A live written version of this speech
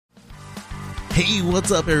Hey,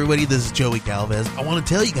 what's up, everybody? This is Joey Galvez. I want to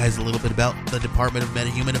tell you guys a little bit about the Department of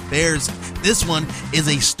Metahuman Affairs. This one is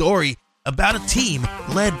a story about a team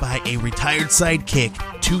led by a retired sidekick,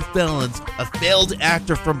 2 felons, a failed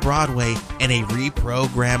actor from Broadway, and a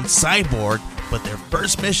reprogrammed cyborg. But their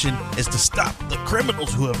first mission is to stop the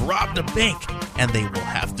criminals who have robbed a bank, and they will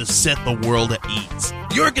have to set the world at ease.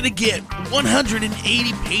 You're going to get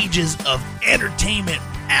 180 pages of entertainment,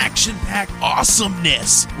 action-packed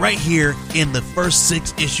awesomeness right here in the first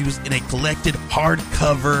 6 issues in a collected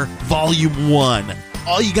hardcover volume 1.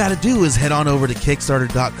 All you gotta do is head on over to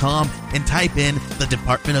Kickstarter.com and type in the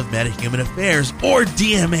Department of Metahuman Affairs or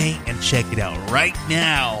DMA and check it out right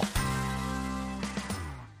now.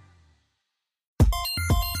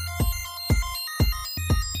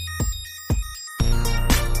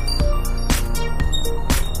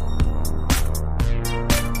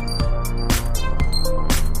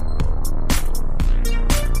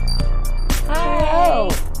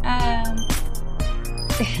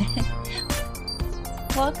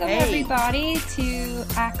 Welcome everybody to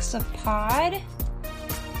Axopod.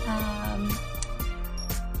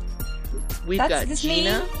 We've got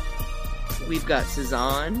Gina, we've got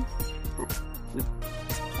Cezanne,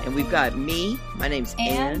 and we've got me. My name's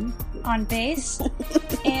Ann on bass.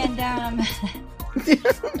 and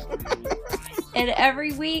and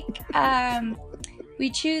every week we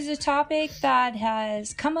choose a topic that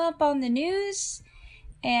has come up on the news,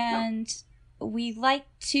 and we like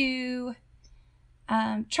to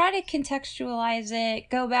try to contextualize it,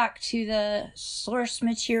 go back to the source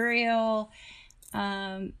material,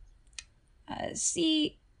 look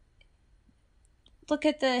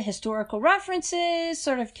at the historical references,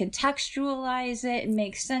 sort of contextualize it and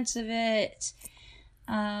make sense of it.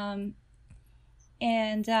 And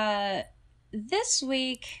this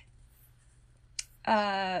week,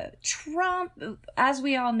 Trump, as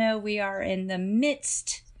we all know, we are in the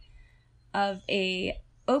midst of a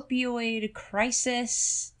opioid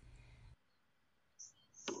crisis.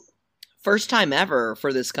 First time ever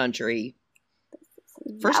for this country.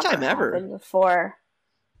 First time ever. Before.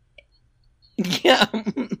 Yeah.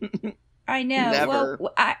 I know. Never.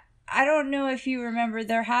 Well, I don't know if you remember,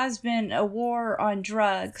 there has been a war on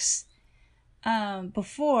drugs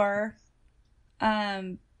before,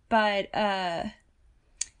 but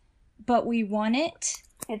we won it.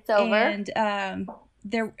 It's over. And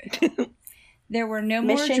there were no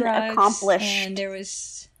Mission more drugs, accomplished. And there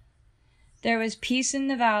was peace in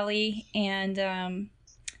the valley. And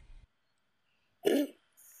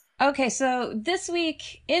okay, so this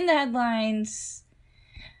week in the headlines,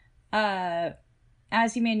 as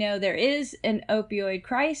you may know, there is an opioid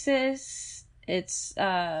crisis. It's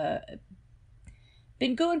been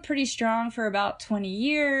going pretty strong for about 20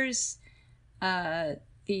 years.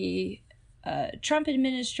 The Trump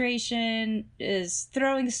administration is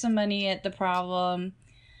throwing some money at the problem.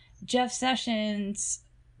 Jeff Sessions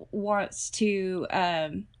wants to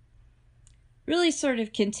really sort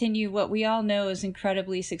of continue what we all know is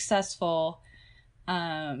incredibly successful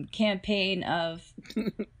campaign of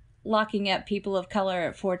locking up people of color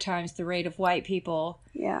at 4 times the rate of white people.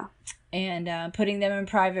 Yeah. And putting them in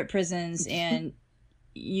private prisons and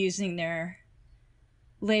using their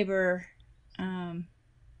labor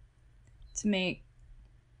to make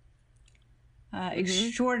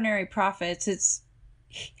extraordinary profits.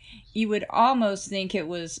 You would almost think it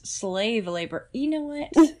was slave labor. You know what?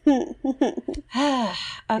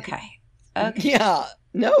 Okay. Yeah.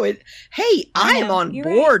 No, hey, I am on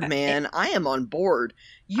board, right. Man. I am on board.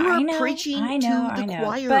 You are preaching to the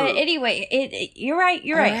choir. But anyway, you're right.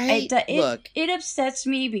 Right. Look. It upsets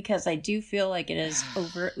me because I do feel like it is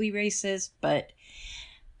overtly racist, but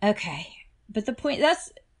okay. But the point,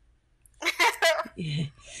 that's...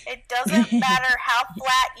 It doesn't matter how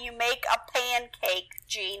flat you make a pancake,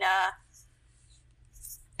 Gina.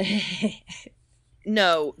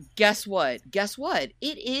 No, guess what?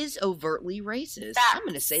 It is overtly racist. I'm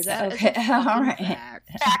going to say that okay. as a all right.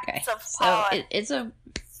 fact. Okay. So it's a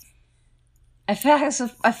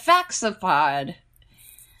faxopod.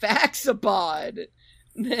 Faxopod.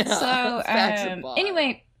 So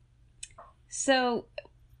anyway, so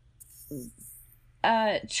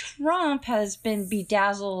Trump has been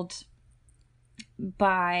bedazzled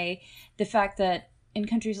by the fact that in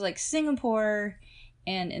countries like Singapore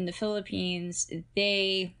and in the Philippines,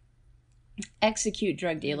 they execute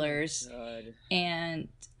drug dealers. And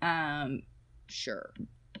sure,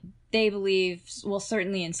 they believe, well,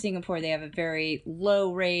 certainly in Singapore, they have a very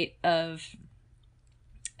low rate of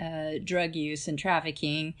drug use and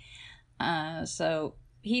trafficking. So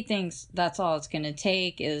he thinks that's all it's going to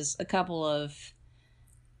take is a couple of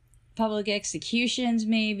public executions,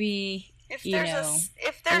 maybe, If there's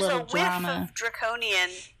a whiff drama of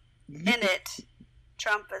draconian in it,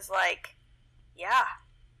 Trump is like, yeah,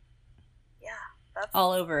 that's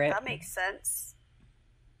all over it. That makes sense.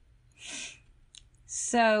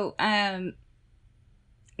 So, now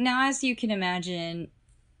as you can imagine,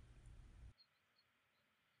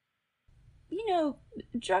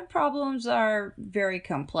 drug problems are very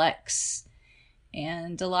complex,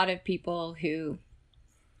 and a lot of people who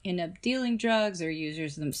end up dealing drugs are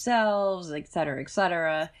users themselves, etc.,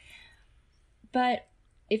 etc. But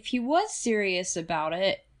if he was serious about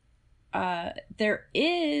it, there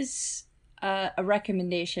is a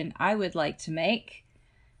recommendation I would like to make,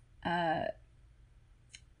 and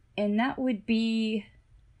that would be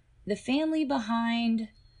the family behind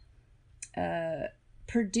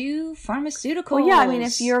Purdue Pharmaceuticals. Well, yeah, I mean,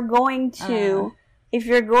 if you're going to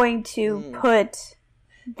put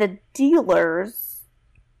the dealers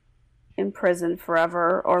in prison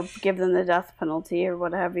forever, or give them the death penalty, or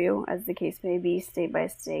what have you, as the case may be, state by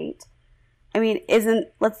state. I mean,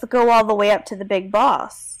 let's go all the way up to the big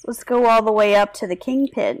boss. Let's go all the way up to the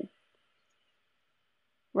kingpin.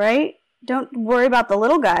 Right? Don't worry about the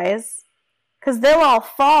little guys, because they'll all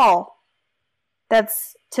fall.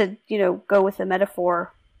 That's to, go with the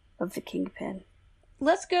metaphor of the kingpin.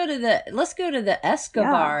 Let's go to the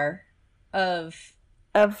Escobar of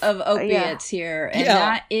opiates here, and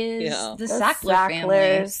that is the Sackler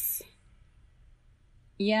family.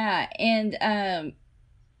 Yeah, and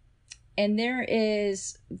there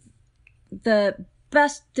is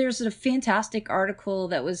there's a fantastic article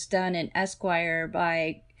that was done in Esquire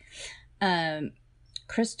by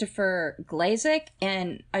Christopher Glazik,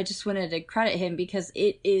 and I just wanted to credit him because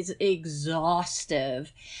it is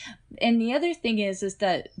exhaustive. And the other thing is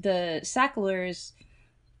that the Sacklers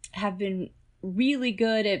have been really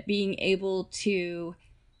good at being able to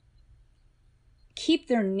keep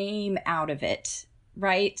their name out of it,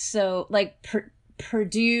 right? So, like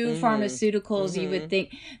Purdue Pharmaceuticals, you would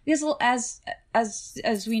think, because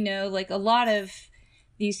as we know, like a lot of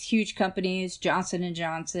these huge companies, Johnson &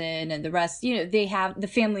 Johnson and the rest, they have the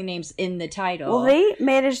family names in the title. Well, they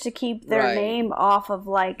managed to keep their name off of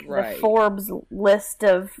the Forbes list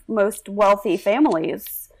of most wealthy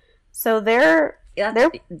families. So they're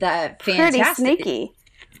pretty sneaky.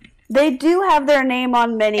 They do have their name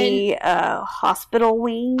on many hospital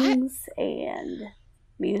wings and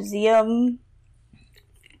museum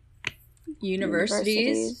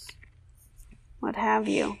universities, what have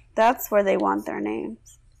you. That's where they want their names.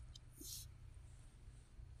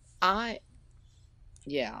 I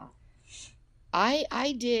did.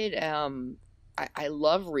 I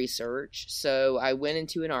love research, so I went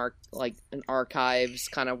into an archives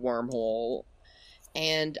kind of wormhole,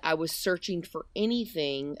 and I was searching for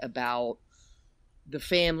anything about the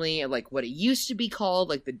family and like what it used to be called,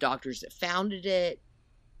 like the doctors that founded it.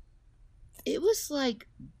 It was like,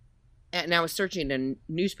 and I was searching a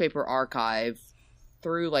newspaper archive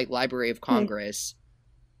through like Library of Congress.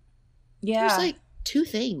 Yeah, there's like 2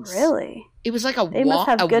 things. Really? It was like they must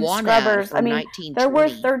have good scrubbers. I mean, they're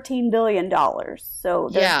worth $13 billion, so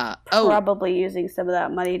they're probably using some of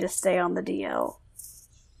that money to stay on the DL.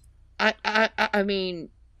 I mean,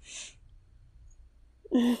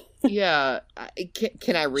 yeah.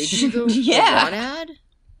 Can I read you the one ad?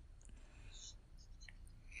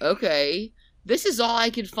 Okay. This is all I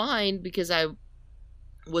could find because I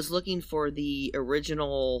was looking for the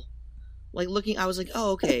original, I was like,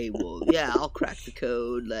 oh, okay, well, yeah, I'll crack the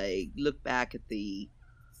code, look back at the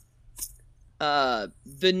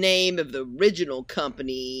name of the original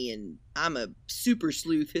company, and I'm a super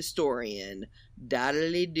sleuth historian,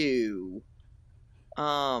 daddly-doo.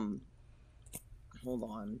 Hold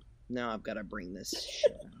on. Now I've got to bring this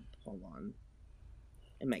shit up. Hold on.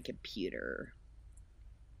 In my computer.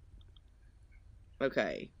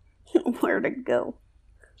 Okay. Where to go?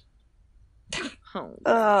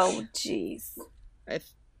 Oh, jeez.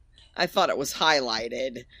 I thought it was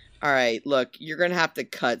highlighted. All right, look, you're going to have to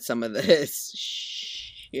cut some of this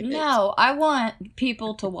shit. No, I want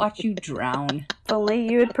people to watch you drown. If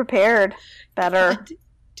only you had prepared better. God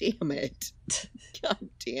damn it. God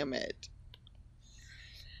damn it.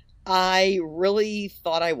 I really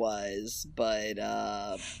thought I was, but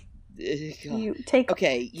you take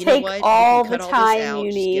you know what? all you the time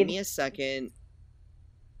you need. Just give me a second.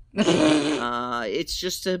 It's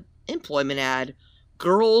just an employment ad.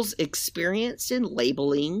 Girls experienced in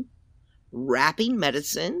labeling, wrapping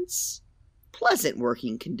medicines, pleasant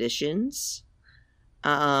working conditions,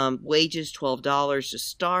 wages $12 to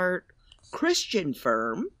start, Christian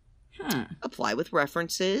firm, apply with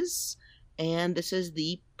references, and this is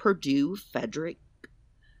the Purdue Frederick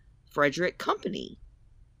Company.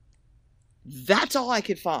 That's all I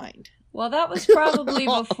could find. Well, that was probably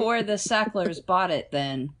before the Sacklers bought it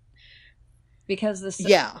then. Because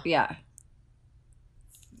yeah,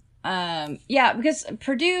 because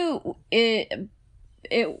Purdue, it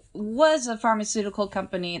was a pharmaceutical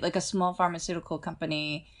company, like a small pharmaceutical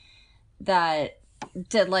company that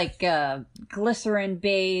did like glycerin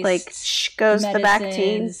based, like goes the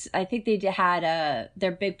Bactine. I think they had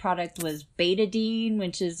their big product was Betadine,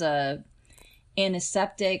 which is a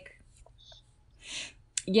antiseptic.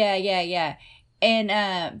 Yeah.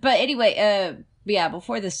 And but anyway, yeah,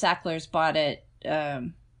 before the Sacklers bought it,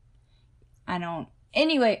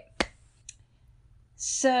 anyway,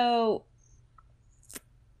 so,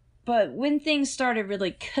 but when things started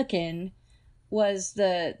really cooking was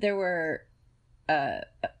there were, the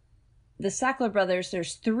Sackler brothers,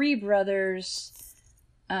 there's 3 brothers,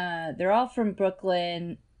 they're all from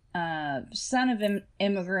Brooklyn, son of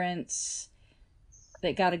immigrants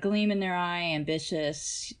that got a gleam in their eye,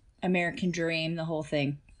 ambitious, American dream, the whole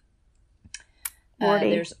thing.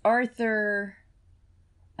 There's Arthur,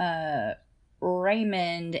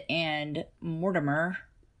 Raymond, and Mortimer.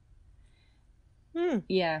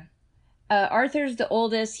 Yeah. Arthur's the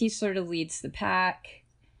oldest. He sort of leads the pack.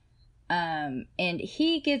 And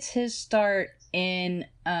he gets his start in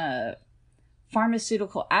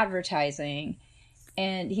pharmaceutical advertising.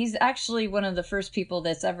 And he's actually one of the first people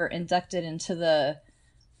that's ever inducted into the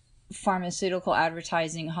Pharmaceutical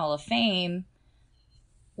Advertising Hall of Fame,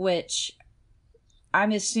 which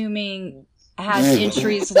I'm assuming has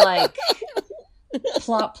entries like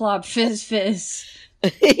plop plop fizz fizz.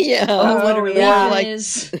 Yeah. Or whatever it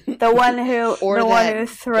is. The one who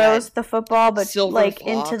throws the football but like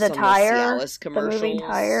into the tire. The moving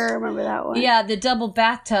tire. Remember that one? Yeah, the double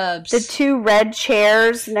bathtubs. The 2 red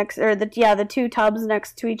chairs next, or the 2 tubs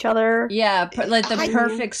next to each other. Yeah, like the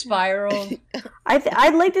perfect spiral.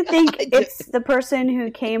 I'd like to think it's the person who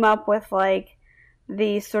came up with like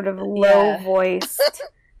the sort of low voiced,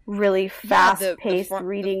 really fast paced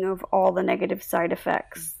reading of all the negative side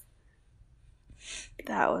effects.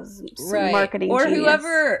 That was some marketing or genius.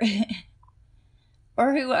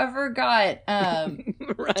 whoever got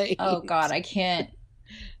right. Oh God, I can't.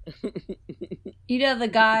 You know the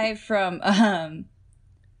guy from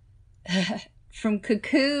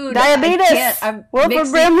Cocoon. Diabetes.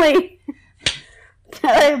 Wilford Brimley.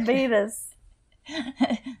 Diabetes.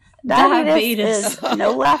 Diabetes is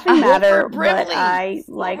no laughing matter, but I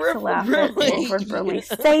like to laugh at Wilford Brimley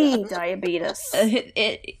saying diabetes.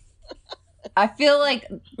 I feel like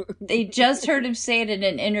they just heard him say it in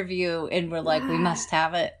an interview and were like, we must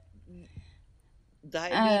have it.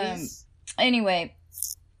 Diabetes. Anyway,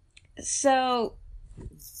 so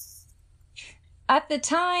at the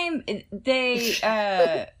time,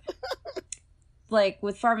 they, like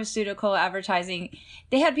with pharmaceutical advertising,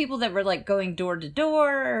 they had people that were like going door to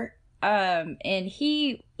door. And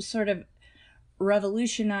he sort of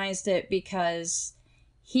revolutionized it because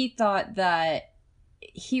he thought that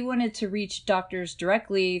he wanted to reach doctors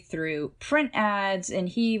directly through print ads, and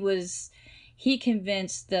he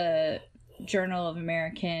convinced the Journal of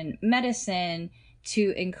American Medicine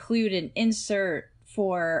to include an insert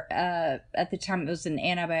for, at the time it was an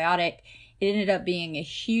antibiotic. It ended up being a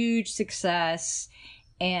huge success,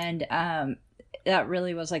 and that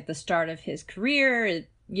really was like the start of his career.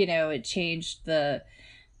 It changed the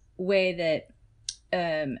way that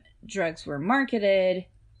drugs were marketed.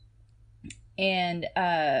 And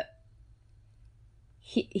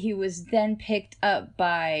he was then picked up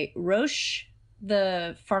by Roche,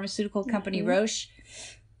 the pharmaceutical company Roche,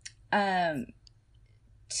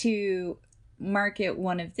 to market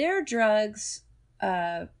one of their drugs.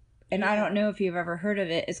 And I don't know if you've ever heard of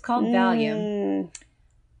it. It's called Valium.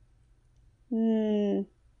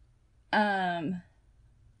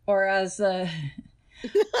 Or as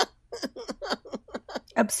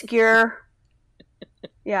obscure.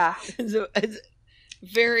 Yeah. It's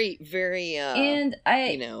very, very, and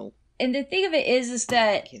and the thing of it is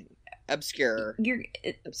that obscure.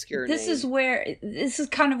 Obscure. This is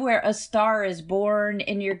kind of where A Star Is Born,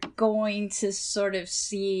 and you're going to sort of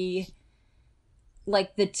see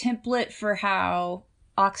like the template for how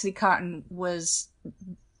OxyContin was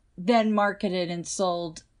then marketed and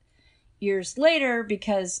sold years later,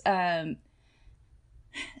 because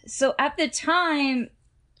so at the time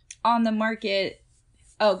on the market.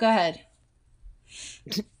 Oh, go ahead.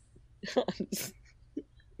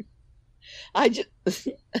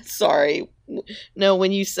 Sorry. No,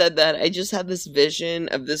 when you said that, I just had this vision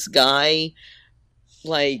of this guy,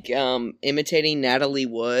 like, imitating Natalie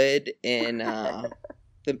Wood in,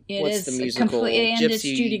 what's the musical? And it's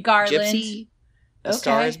Judy Garland. Gypsy? A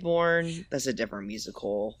Star Is Born? That's a different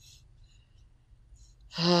musical.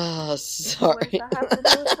 Oh, sorry. What does that have to do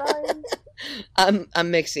with Valium?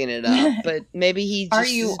 I'm mixing it up, but maybe he just Are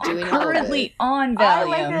you is doing all of currently it. on I Valium?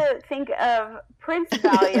 like to think of Prince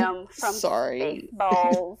Valium from Sorry.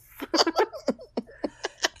 Spaceballs.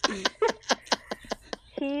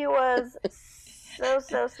 He was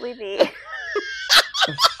so sleepy.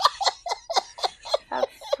 That's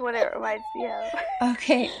what it reminds me of.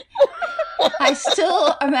 Okay. I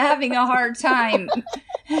still am having a hard time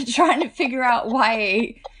trying to figure out why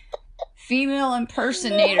a female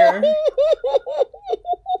impersonator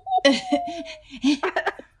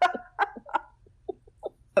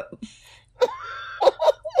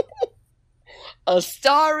A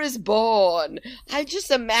Star is Born. I'm just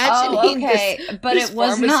imagining this. But this it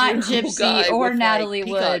was not pharmaceutical guy Gypsy or with, Natalie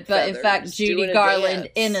like, Wood, peacock but in fact feathers Judy doing a Garland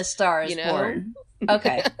dance, in A Star is you know? Born.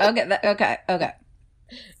 Okay. Okay.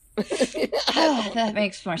 That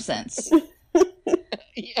makes more sense.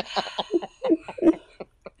 Yeah.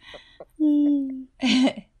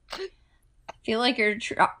 I feel like you're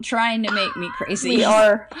trying to make me crazy. We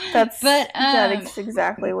are. That's But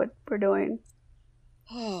exactly what we're doing.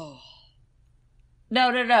 Oh.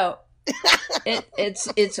 No.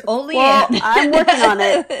 It's only Well, in. I'm working on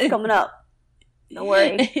it. It's coming up. Don't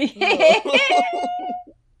worry.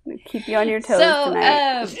 Keep you on your toes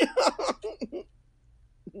tonight.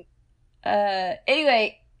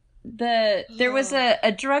 Anyway, there was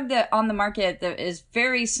a drug that on the market that is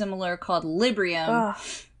very similar called Librium,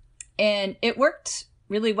 and it worked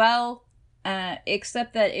really well,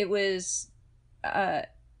 except that it was it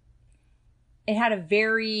had a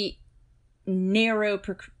very narrow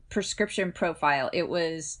prescription profile. It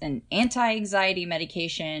was an anti-anxiety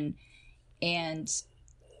medication, and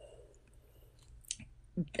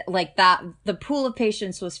like that, the pool of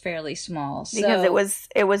patients was fairly small because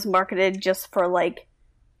it was marketed just for like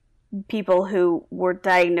people who were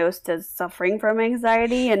diagnosed as suffering from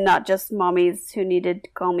anxiety and not just mommies who needed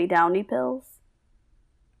calm me downy pills.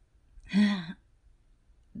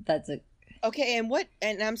 That's a Okay, and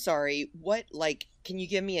I'm sorry, what, like, can you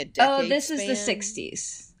give me a decade this is span? the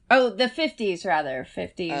 60s. Oh, the 50s rather.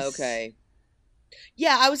 50s. Okay.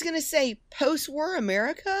 Yeah, I was going to say, post-war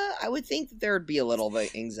America, I would think that there would be a little bit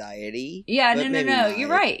of anxiety. Yeah, but no. maybe not. You're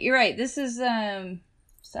right. This is,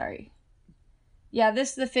 sorry. Yeah,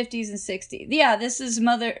 this is the 50s and 60s. Yeah, this is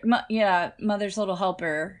Mother's Little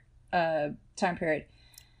Helper, time period.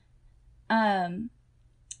 And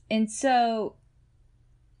so,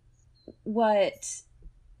 what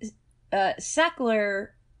Sackler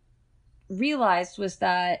realized was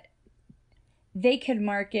that they could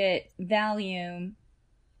market Valium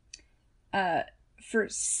for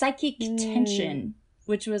psychic tension,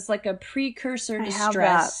 which was like a precursor to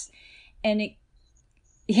stress. And it,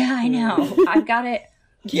 yeah, I know. I've got it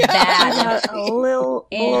Yeah. bad. I got a little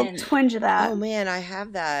twinge of that. Oh, man, I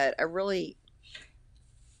have that. I really...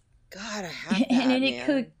 God, I have that, And it man.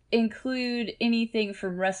 could include anything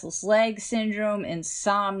from restless leg syndrome,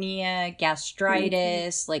 insomnia,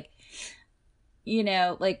 gastritis, like, you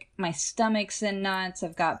know, like my stomach's in knots,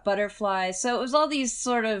 I've got butterflies. So it was all these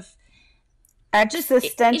sort of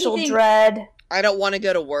existential anything- dread. I don't want to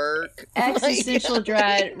go to work. existential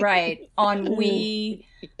dread, right? Ennui,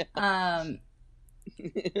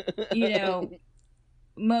 you know,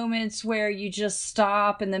 moments where you just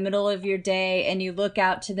stop in the middle of your day and you look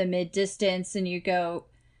out to the mid distance and you go,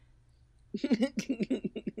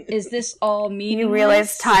 is this all meaningless? You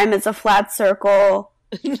realize time is a flat circle.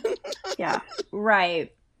 Yeah.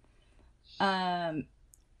 Right. Camus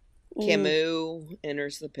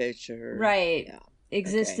enters the picture. Right. Yeah.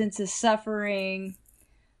 Existence is suffering.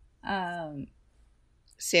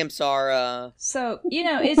 Samsara. So, you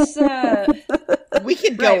know, it's We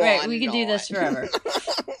could go on. Right. We and could do this on. forever.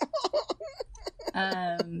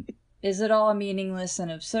 Is it all meaningless and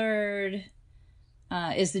absurd?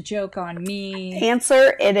 Is the joke on me?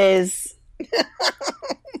 Answer, it is.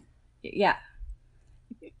 Yeah.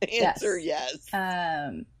 Answer yes.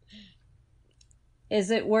 Is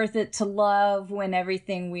it worth it to love when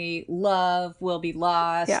everything we love will be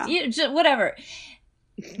lost? Yeah. Just, whatever.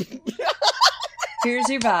 Here's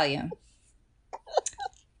your volume.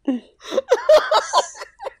 I'm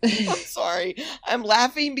sorry. I'm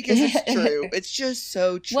laughing because it's true. It's just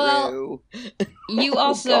so true. Well, you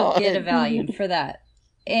also God. get a Valium for that.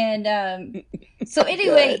 And so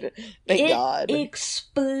anyway, Good. Thank God. It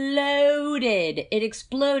exploded. It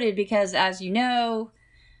exploded because, as you know,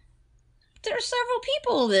 there are several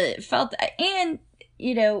people that felt that. And,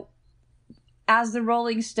 you know, as the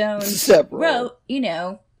Rolling Stones wrote, you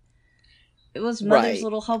know, it was Mother's Right.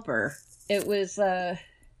 Little Helper. It was,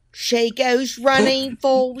 She goes running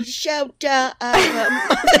for the shelter of her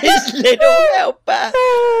mother's little helper.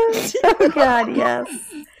 Oh God, yes.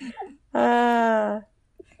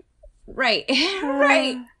 Right,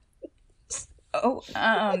 right. Oh,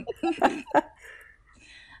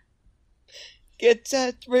 Gets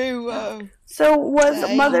her through. So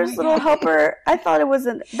was Mother's Little Helper? I thought that was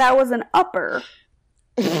an upper,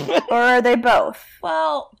 or are they both?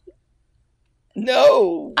 Well,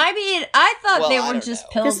 no. I mean, I thought they were just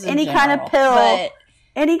pills. Just any kind of pill,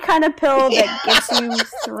 any kind of pill that gets you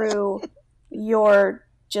through your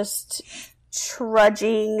just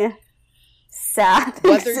trudging sad.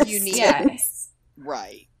 Whether you need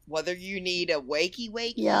right. Whether you need a wakey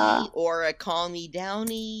or a calmy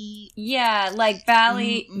downy. Yeah, like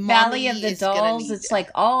Valley of the Dolls. It's like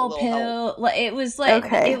all pill. Help. It was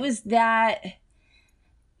like it was that.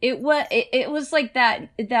 It was like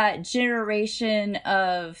that generation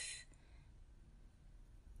of.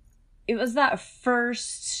 It was that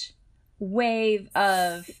first wave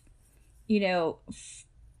of,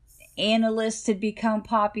 analysts had become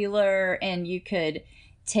popular, and you could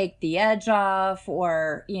take the edge off,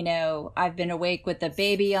 or I've been awake with the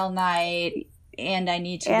baby all night and I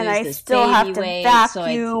need to lose this baby weight. And I still have to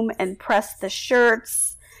vacuum and press the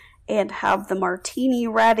shirts and have the martini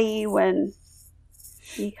ready when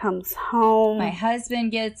he comes home. My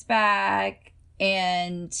husband gets back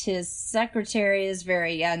and his secretary is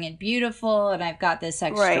very young and beautiful, and I've got this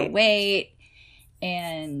extra weight.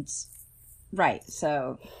 And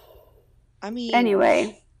so I mean,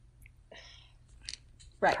 anyway.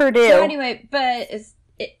 Right. Purdue. So anyway, but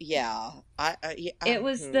it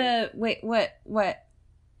was the what,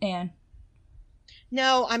 Anne?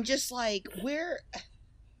 No, I'm just like,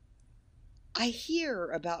 I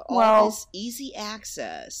hear about all this easy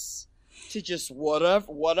access to just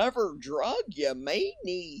whatever drug you may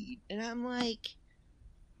need, and I'm like,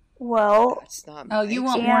 that's not. You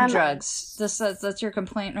want more drugs? That's your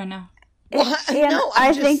complaint right now.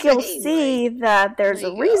 I think you'll see that there's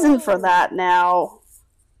a reason for that now.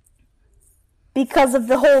 Because of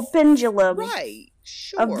the whole pendulum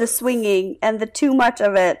of the swinging and the too much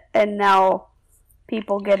of it, and now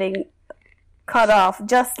people getting cut off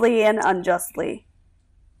justly and unjustly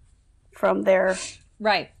from their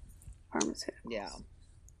pharmaceuticals. Yeah,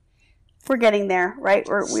 we're getting there, right?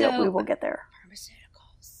 We will get there.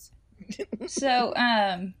 Pharmaceuticals. So,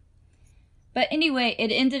 but anyway,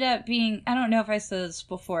 it ended up being, I don't know if I said this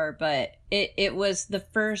before, but it was the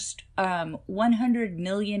first $100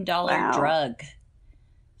 million drug.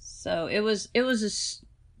 So it was So it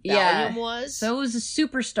was a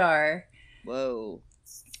superstar. Whoa.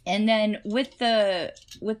 And then with the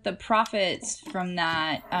profits from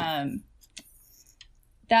that,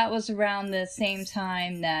 that was around the same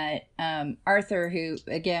time that Arthur, who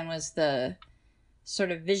again was the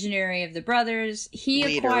sort of visionary of the brothers,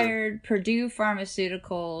 he acquired Purdue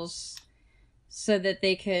Pharmaceuticals so that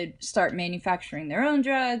they could start manufacturing their own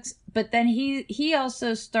drugs. But then he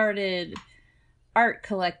also started art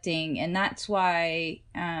collecting, and that's why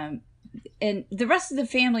and the rest of the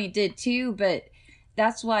family did too, but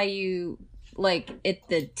that's why you like at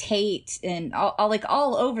the Tate and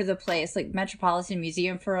all over the place, like Metropolitan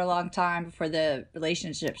Museum for a long time before the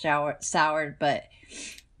relationship soured, but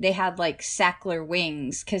they had like Sackler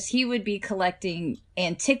wings because he would be collecting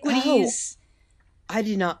antiquities. I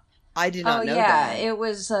did not know that. It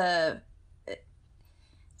was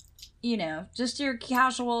just your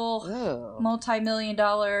casual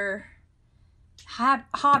multi-million-dollar hobby.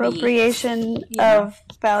 Appropriation of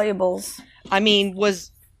valuables. I mean,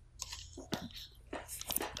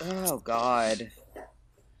 oh God.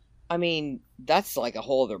 I mean, that's like a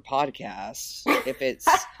whole other podcast. If it's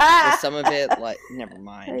some of it, like, never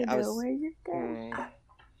mind. I'm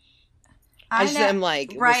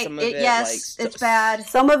like, right? Some of it, yes, like, it's bad.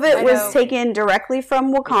 Some of it was taken directly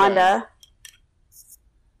from Wakanda.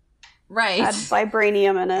 Right. Had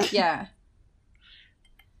vibranium in it. Yeah.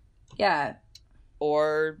 Yeah.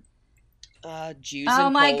 Or Jews oh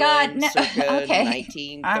in my Poland, God! No. circa Okay.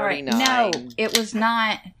 1939. All right. No, it was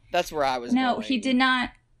not. That's where I was. No, going. he did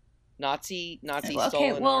not. Nazi okay,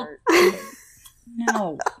 stolen well, art.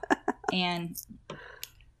 No, and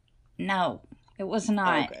no, it was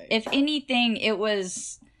not. Okay. If anything, it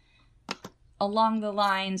was along the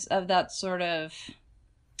lines of that sort of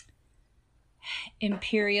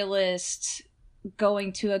imperialist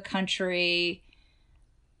going to a country.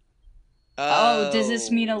 Oh, does this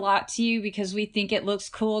mean a lot to you because we think it looks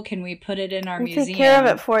cool? Can we put it in our museum? Take care of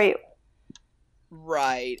it for you.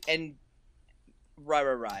 Right. And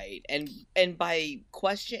by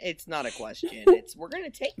question, it's not a question. It's we're gonna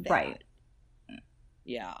take that. Right.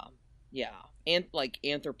 Yeah. and like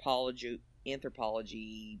anthropology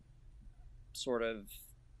sort of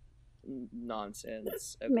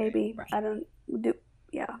nonsense. Okay. Maybe. Right. I don't do.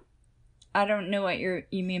 Yeah. I don't know what you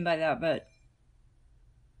mean by that, but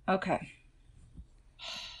okay.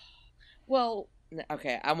 Well,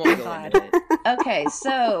 okay, I won't go into it. Okay,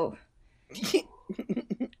 so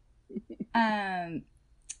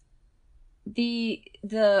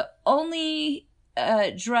the only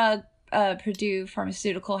drug Purdue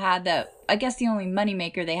Pharmaceutical had that, I guess the only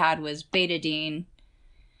moneymaker they had was betadine,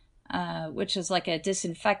 which is like a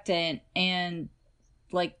disinfectant. And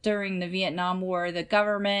like during the Vietnam War, the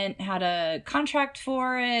government had a contract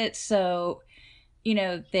for it. So, you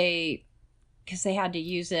know, because they had to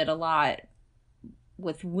use it a lot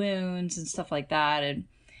with wounds and stuff like that.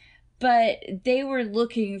 But they were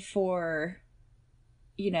looking for,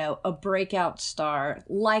 you know, a breakout star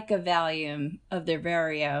like a Valium of their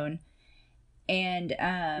very own. And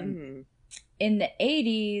in the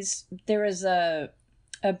 80s, there was a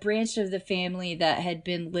branch of the family that had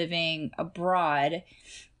been living abroad.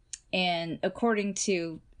 And according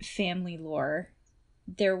to family lore,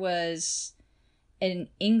 there was an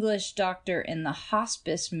English doctor in the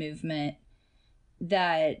hospice movement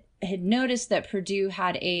that had noticed that Purdue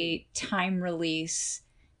had a time-release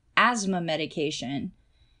asthma medication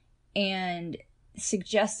and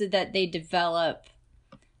suggested that they develop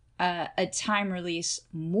a time-release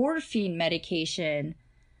morphine medication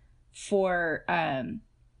for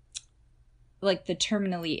like the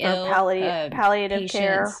terminally ill, palliative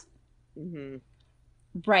care. Mm-hmm.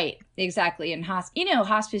 Right, exactly. And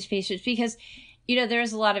hospice patients, because you know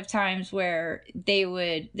there's a lot of times where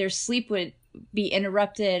their sleep would be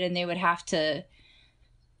interrupted and they would have to,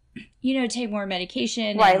 you know, take more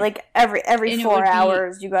medication. Right, like every 4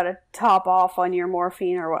 hours you got to top off on your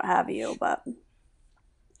morphine or what have you. But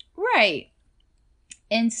right,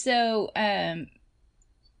 and so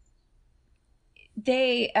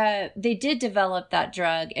they did develop that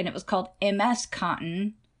drug, and it was called MS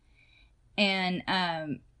Contin, and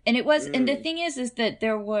it was, and the thing is that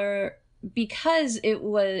there were, because it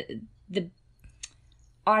was the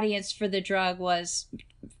audience for the drug was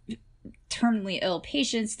terminally ill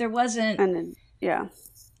patients, there wasn't, and then, yeah,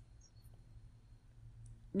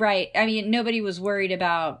 right. I mean, nobody was worried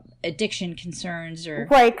about addiction concerns or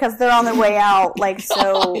right, because they're on their way out. Like,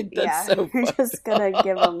 so God, yeah, so you're just gonna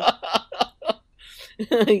give them.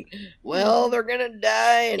 Well, they're gonna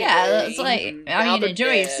die. Anyway. Yeah, it's like, I mean,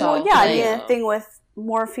 enjoy yourself. Well, yeah, like, I mean, the thing with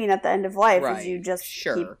morphine at the end of life Right, is you just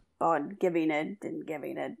sure. keep on giving it and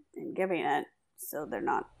giving it and giving it, so they're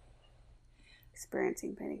not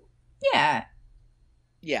experiencing pain. Yeah.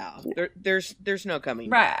 Yeah, there's no coming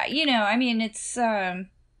Right. back. You know, I mean, it's,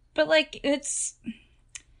 but like, it's,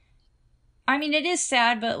 I mean, it is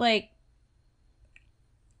sad, but like,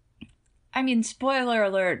 I mean, spoiler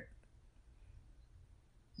alert.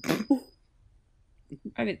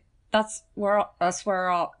 I mean, that's where we're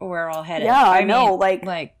all headed. Yeah, I mean, know,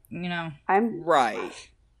 like, you know, I'm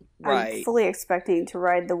fully expecting to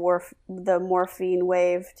ride the morphine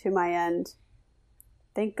wave to my end.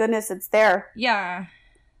 Thank goodness it's there. Yeah.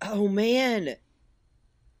 Oh man,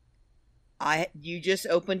 you just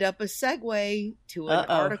opened up a segue to an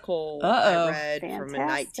article I read from a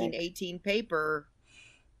 1918 paper.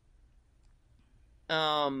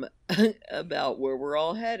 About where we're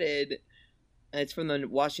all headed. It's from the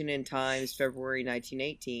Washington Times, February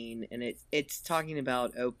 1918, and it's talking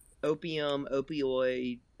about opiates.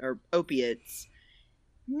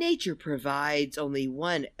 Nature provides only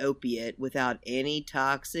one opiate without any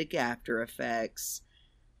toxic after effects.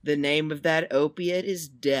 The name of that opiate is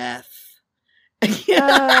death.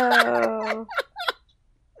 Oh.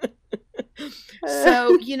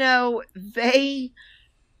 So, you know, they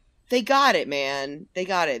got it, man. They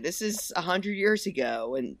got it. This is 100 years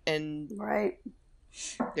ago, and right.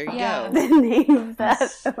 There you go. The name of that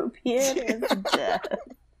opiate is death.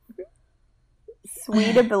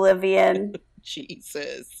 Sweet oblivion.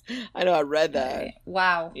 Jesus. I know, I read that. Right.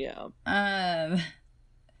 Wow. Yeah.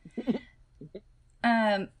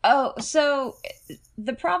 So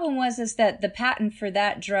the problem is that the patent for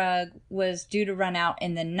that drug was due to run out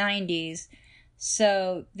in the 90s.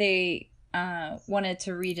 So they wanted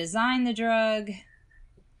to redesign the drug,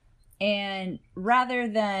 and rather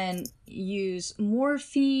than use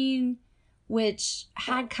morphine, which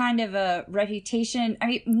had kind of a reputation, I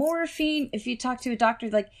mean, morphine, if you talk to a doctor,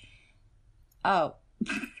 like, oh,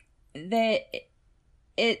 that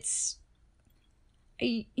it's,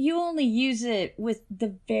 you only use it with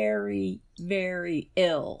the very, very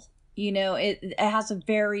ill. You know, it has a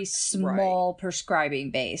very small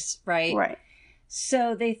prescribing base, right? Right.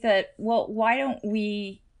 So they thought, well, why don't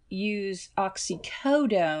we use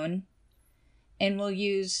oxycodone, and we'll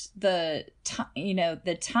use the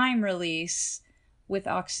time release with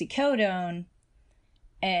oxycodone,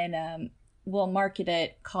 and we'll market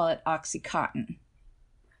it, call it OxyContin.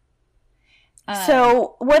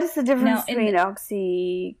 So, what is the difference between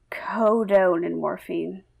oxycodone and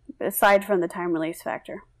morphine, aside from the time release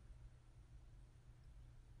factor?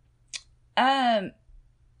 That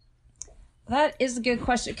is a good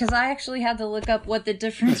question, because I actually had to look up what the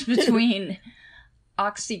difference between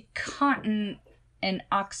OxyContin and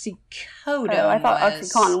oxycodone I thought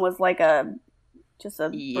was. OxyContin was like just a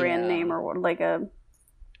brand name, or like a...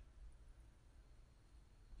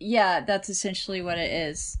 Yeah, that's essentially what it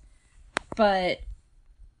is. But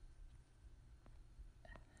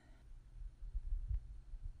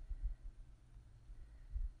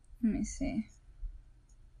let me see.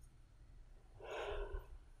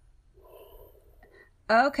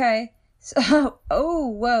 Okay. So,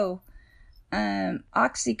 whoa.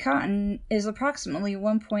 OxyContin is approximately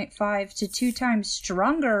 1.5 to 2 times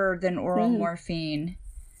stronger than oral morphine.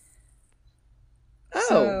 Oh.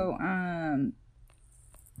 So,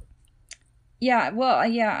 yeah, well,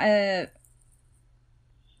 yeah,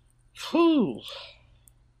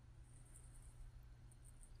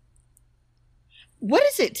 What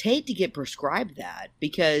does it take to get prescribed that?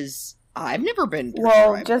 Because I've never been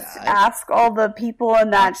prescribed Well, just that. ask all the people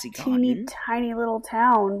in that OxyContin. teeny tiny little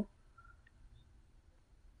town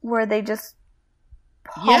where they just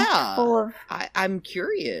pumped full of... I'm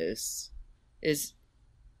curious.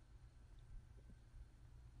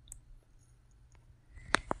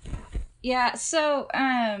 Yeah, so,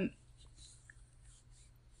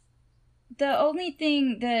 the only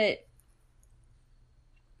thing that...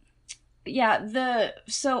 Yeah,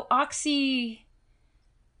 so oxycodone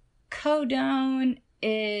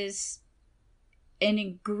is an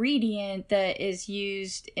ingredient that is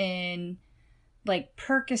used in, like,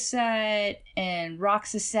 Percocet and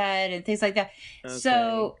Roxicet and things like that. Okay.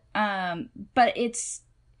 So, but it's,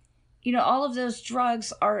 all of those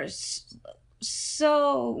drugs are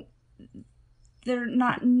so... They're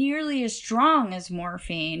not nearly as strong as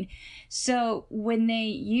morphine. So when they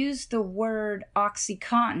use the word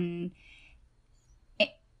OxyContin,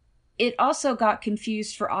 it also got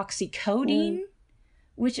confused for oxycodone,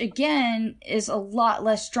 which again is a lot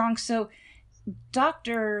less strong. So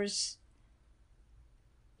doctors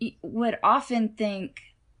would often think,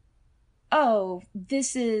 oh,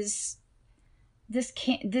 this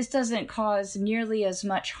doesn't cause nearly as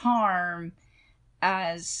much harm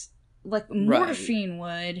as like morphine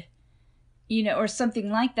would, or something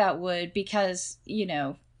like that would, because,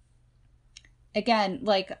 again,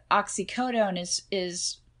 like oxycodone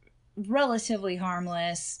is relatively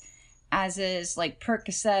harmless, as is like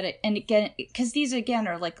Percocet, and again, because these again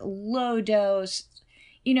are like low dose,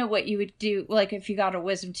 what you would do, like if you got a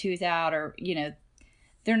wisdom tooth out, or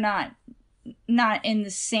they're not in the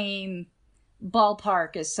same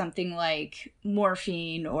ballpark as something like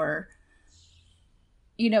morphine, or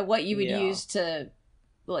what you would use to,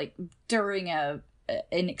 like, during an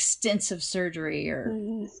extensive surgery,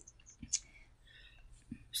 or...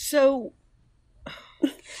 So,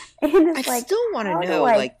 I still want to know,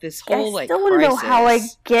 like, this whole, like, I still want to know how I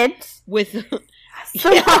get... With...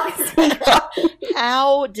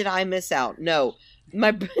 How did I miss out? No,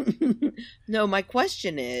 my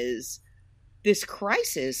question is, this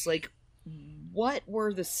crisis, like, what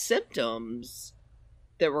were the symptoms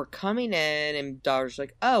that were coming in, and doctors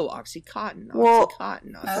like, oh, OxyContin.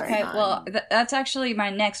 Okay, well, that's actually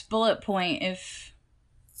my next bullet point. If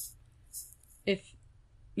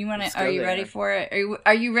you want to, are you ready for it?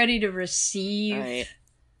 Are you ready to receive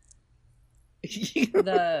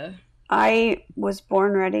the? I was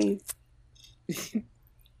born ready.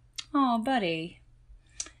 Oh, buddy.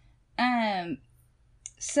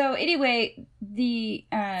 So anyway, the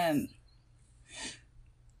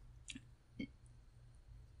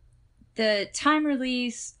time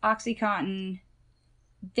release OxyContin,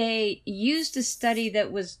 they used a study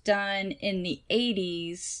that was done in the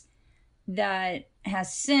 80s that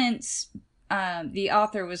has since, the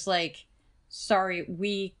author was like, sorry,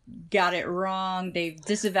 we got it wrong. They've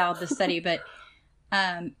disavowed the study. But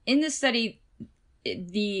in the study,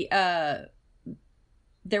 there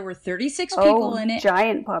were 36 people in it.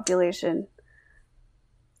 Giant population.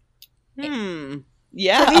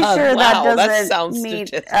 Yeah, to be sure that sounds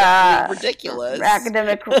meet ridiculous.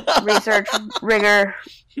 Academic research rigor.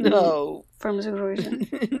 No. Pharmaceutical research.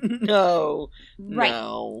 No. Right.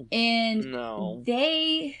 No. And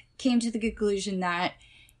they came to the conclusion that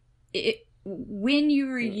when you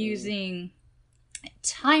were using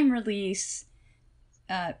time release,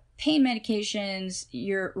 pain medications,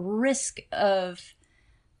 your risk of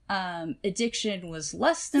addiction was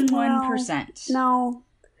less than 1%. No.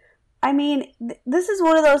 I mean, this is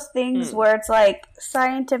one of those things where it's like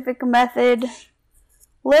scientific method.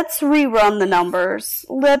 Let's rerun the numbers.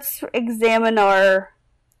 Let's examine our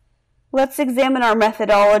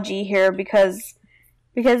methodology here because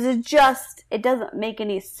it doesn't make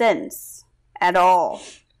any sense at all.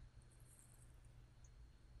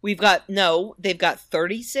 They've got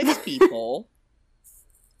 36 people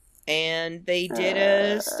and they did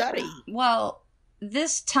a study. Well,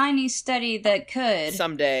 this tiny study that could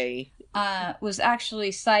someday was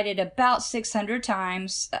actually cited about 600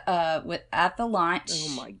 times at the launch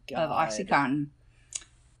of OxyContin.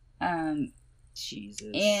 Jesus.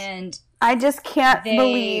 And I just can't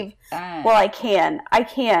believe. Well, I can,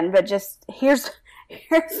 but just here's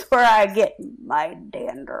where I get my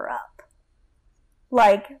dander up.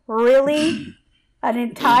 Like, really, the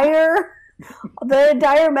entire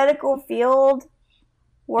medical field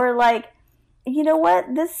were like, you know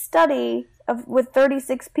what? This study with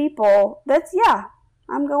 36 people,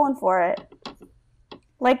 I'm going for it.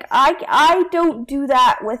 Like, I don't do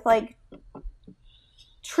that with, like,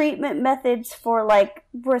 treatment methods for, like,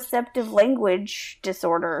 receptive language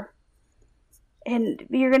disorder. And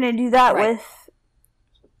you're going to do that with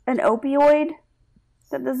an opioid?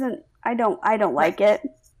 That doesn't, I don't like it.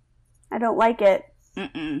 I don't like it.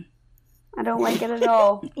 Mm-mm. I don't like it at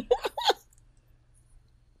all.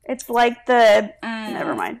 It's like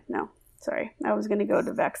never mind. No, sorry. I was going to go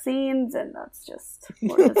to vaccines, and that's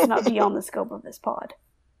not beyond the scope of this pod.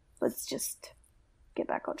 Let's just get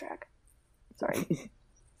back on track. Sorry.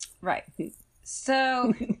 Right.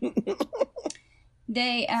 So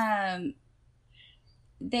they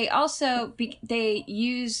also they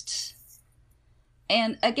used,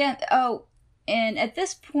 and again, and at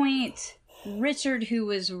this point, Richard, who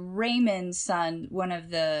was Raymond's son, one of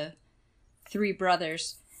the three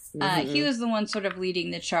brothers, he was the one sort of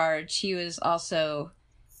leading the charge. He was also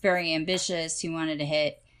very ambitious. He wanted to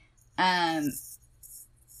hit. And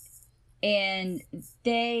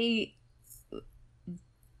they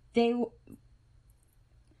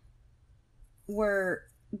were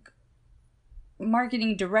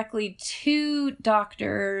marketing directly to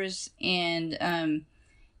doctors and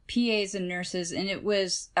PAs and nurses, and it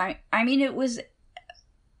was it was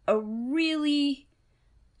a really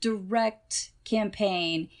direct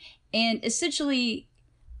campaign. And essentially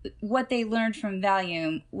what they learned from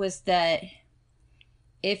Valium was that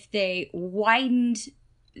if they widened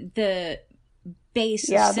the base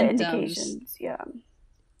of symptoms,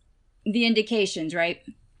 the indications, right?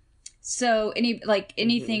 So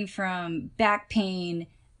anything from back pain,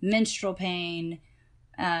 menstrual pain,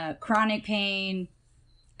 chronic pain,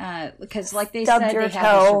 because like they said, they have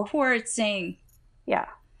this report saying,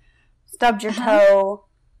 stubbed your toe,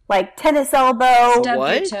 like tennis elbow. Stubbed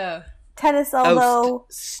your toe. Tennis elbow.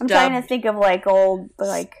 I'm trying to think of like old,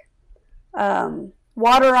 water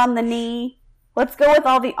on the knee. Let's go with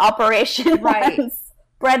all the operation ones.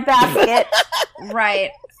 Bread basket.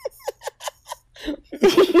 Right.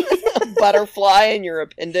 Butterfly in your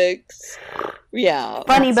appendix. Yeah.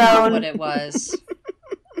 Funny That's bone. Not what it was.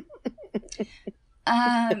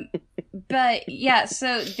 But yeah,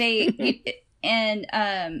 so they and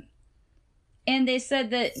they said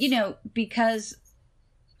that, because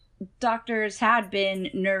doctors had been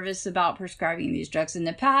nervous about prescribing these drugs in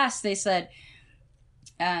the past, they said,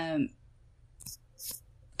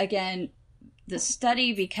 again, the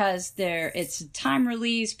study, because it's time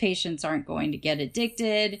release, patients aren't going to get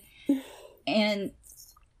addicted, and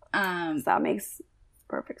that makes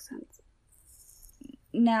perfect sense.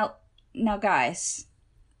 Now guys,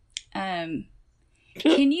 can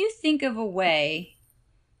you think of a way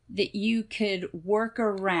that you could work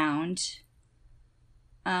around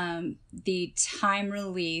the time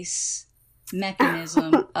release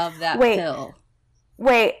mechanism of that pill?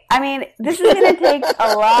 Wait, this is going to take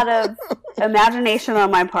a lot of imagination on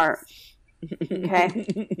my part.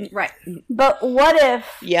 Okay? Right. But what if...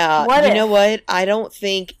 Yeah, you know what? I don't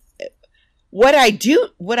think... What I do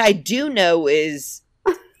know is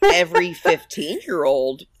every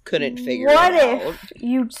 15-year-old couldn't figure it out. What if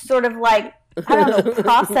you sort of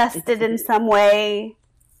processed it in some way?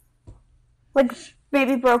 Like,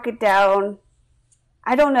 maybe broke it down.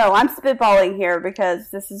 I don't know. I'm spitballing here because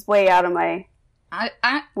this is way out of my...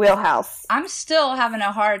 wheelhouse. I'm still having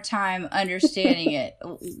a hard time understanding it.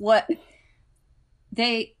 What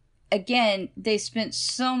they spent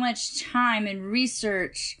so much time in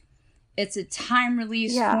research. It's a time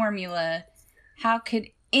release formula. How could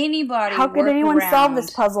anyone solve this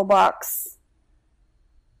puzzle box?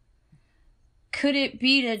 Could it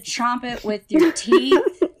be to chomp it with your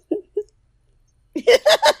teeth?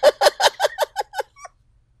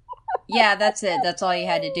 Yeah, that's it. That's all you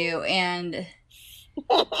had to do. And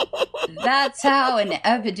that's how an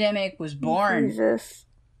epidemic was born. Jesus.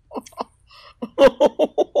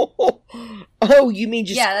 Oh, you mean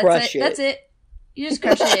just crush it? That's it. You just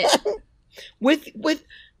crush it. with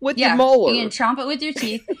your molar. You can chomp it with your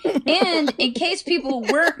teeth. And in case people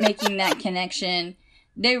weren't making that connection,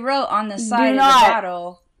 they wrote on the side of the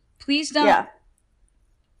bottle, please don't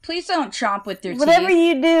chomp with your teeth. Whatever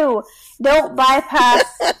you do, don't bypass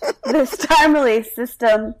this time release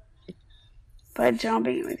system by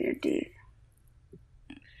chomping it with your teeth.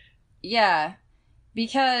 Yeah.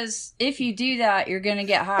 Because if you do that, you're going to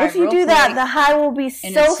get high. If you do that, the high will be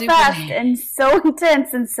so fast and so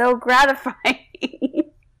intense and so gratifying.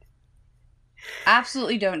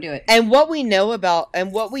 Absolutely don't do it. And what we know about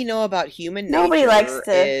human Nobody nature likes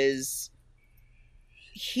to. is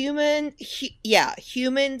humans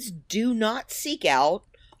do not seek out,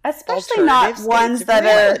 especially not ones that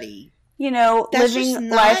are, living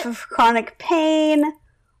life of chronic pain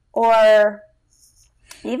or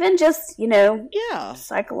even just,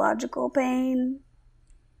 psychological pain.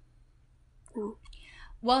 Oh.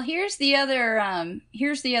 Well, here's the other rub.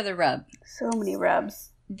 So many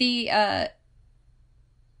rubs.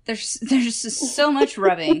 There's so much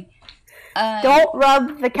rubbing. Don't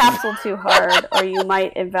rub the capsule too hard, or you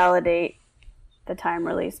might invalidate the time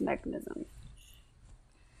release mechanism.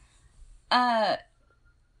 The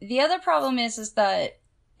other problem is that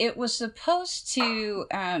it was supposed to,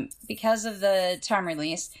 because of the time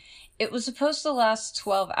release, it was supposed to last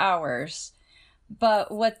 12 hours.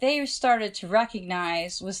 But what they started to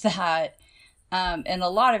recognize was that, and a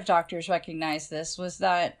lot of doctors recognized this, was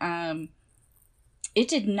that it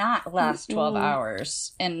did not last 12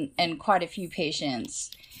 hours in quite a few patients.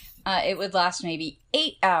 It would last maybe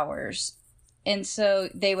 8 hours. And so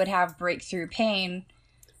they would have breakthrough pain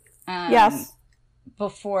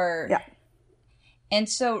before... Yeah. And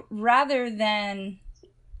so rather than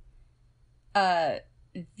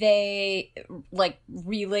they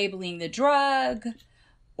relabeling the drug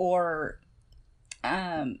or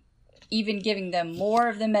even giving them more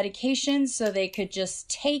of the medication so they could just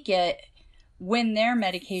take it when their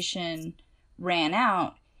medication ran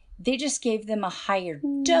out, they just gave them a higher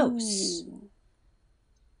dose.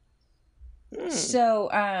 So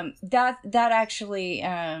that actually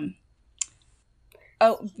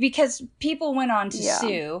because people went on to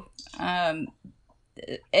sue, and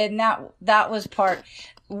that was part.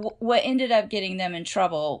 What ended up getting them in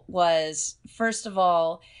trouble was, first of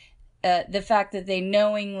all, the fact that they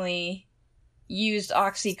knowingly used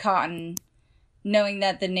OxyContin, knowing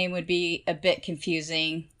that the name would be a bit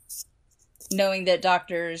confusing, knowing that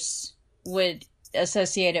doctors would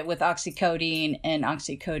associate it with oxycodone and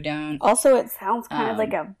oxycodone. Also, it sounds kind of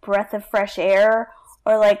like a breath of fresh air,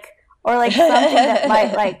 or like something that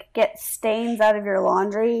might get stains out of your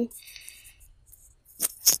laundry.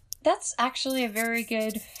 That's actually a very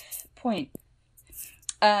good point.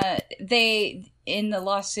 They, in the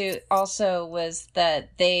lawsuit, also was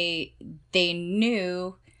that they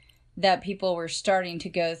knew that people were starting to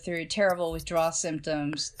go through terrible withdrawal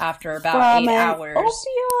symptoms after about 8 hours.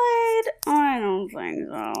 Opioid? I don't think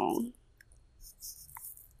so.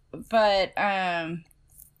 But,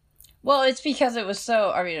 well, it's because it was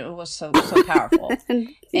so powerful.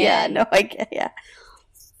 Yeah, no, I get, yeah.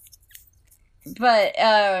 But,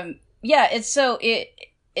 it's so,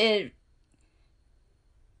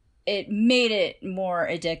 it made it more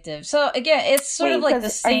addictive. So, again, it's sort of like the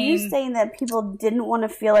same... Are you saying that people didn't want to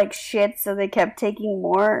feel like shit, so they kept taking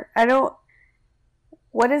more?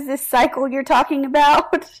 What is this cycle you're talking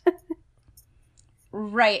about?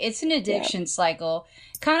 Right, it's an addiction cycle.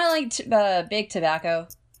 Kind of like Big Tobacco,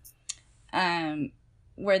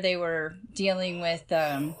 where they were dealing with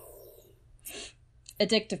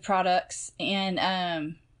addictive products.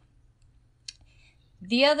 And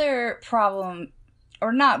the other problem,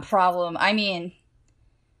 or not problem, I mean,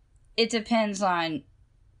 it depends on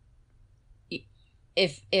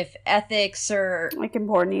if ethics or... Like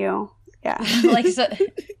important you. Yeah. Like, so,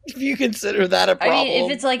 if you consider that a problem. I mean,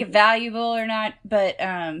 if it's like valuable or not, but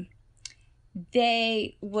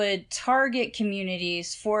they would target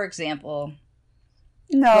communities, for example,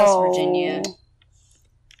 West Virginia,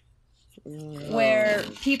 where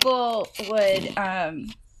people would,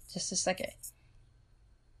 just a second.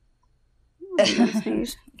 All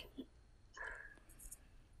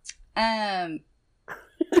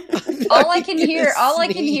I can hear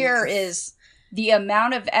is the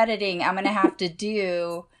amount of editing I'm going to have to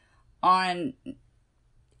do on,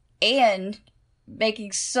 and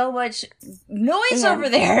making so much noise over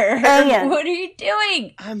there? What are you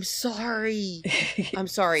doing? I'm sorry. I'm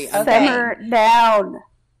sorry. Simmer down.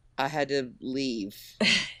 I had to leave.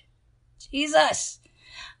 Jesus.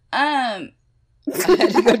 I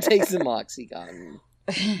had to go take some Oxycontin.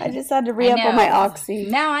 I just had to re-up on my Oxy.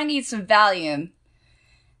 Now I need some Valium.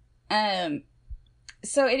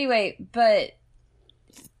 So anyway, but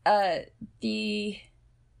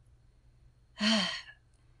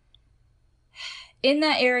in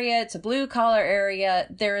that area, it's a blue collar area.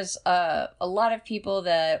 There's a lot of people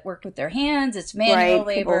that work with their hands. It's manual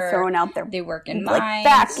labor. People throwing out their, they work in mines,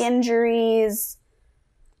 back injuries,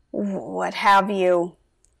 what have you.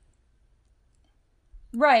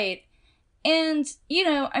 Right. And,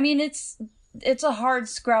 I mean, it's a hard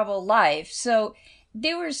scrabble life. So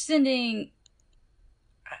they were sending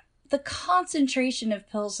the concentration of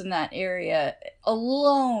pills in that area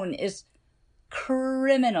alone is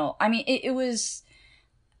criminal. I mean, it was,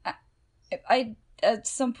 I at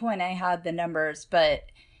some point I had the numbers, but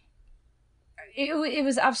it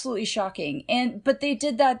was absolutely shocking. But they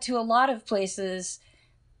did that to a lot of places.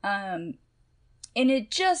 And it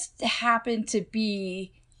just happened to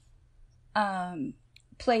be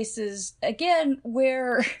places, again,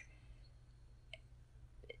 where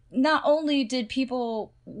not only did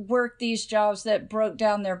people work these jobs that broke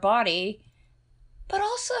down their body, but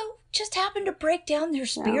also just happened to break down their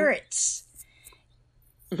spirits.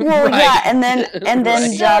 Well, right. And then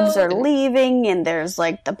right. Jobs are leaving, and there's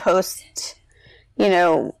like the post,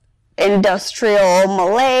 industrial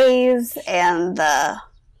malaise, and the,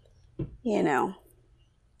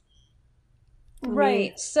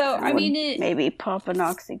 Right. So, I mean, maybe pop an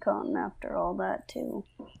Oxycontin after all that, too.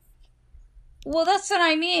 Well, that's what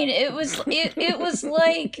I mean. It was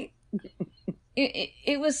like...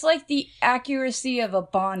 It was like the accuracy of a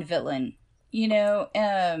Bond villain, Yeah.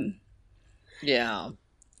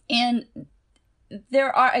 And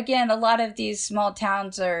there are, again, a lot of these small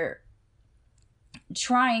towns are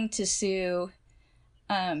trying to sue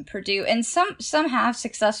Purdue, and some have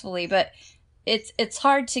successfully, but it's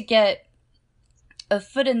hard to get a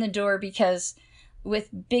foot in the door because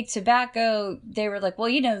with big tobacco, they were like, well,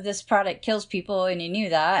 this product kills people, and you knew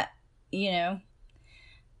that,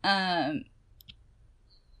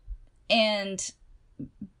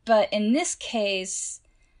 but in this case,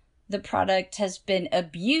 the product has been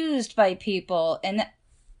abused by people, and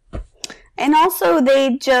also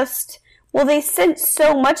they sent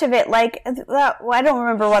so much of it, like that. I don't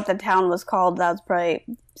remember what the town was called. That was probably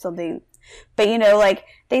something, but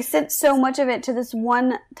they sent so much of it to this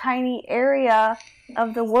one tiny area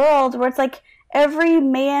of the world where it's like every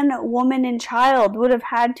man, woman, and child would have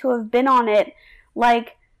had to have been on it,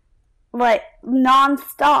 like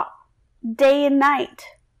nonstop. Day and night.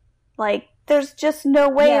 There's just no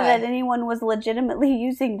way that anyone was legitimately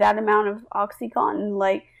using that amount of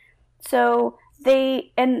Oxycontin. So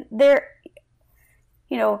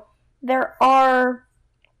there are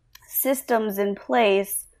systems in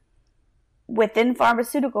place within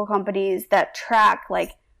pharmaceutical companies that track,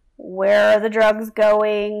 where are the drugs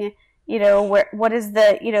going, what is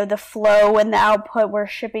the, the flow and the output. We're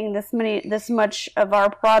shipping this much of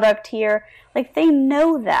our product here. They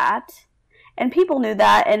know that. And people knew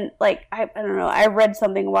that, and I don't know. I read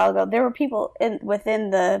something a while ago. There were people within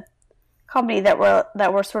the company that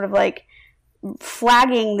were sort of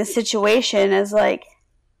flagging the situation as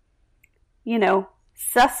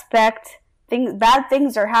suspect things. Bad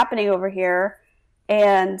things are happening over here,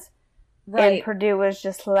 and Purdue was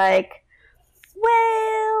just well,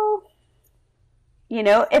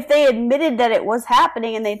 if they admitted that it was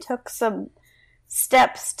happening and they took some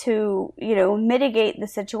steps to, mitigate the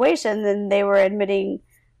situation, then they were admitting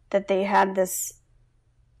that they had this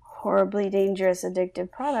horribly dangerous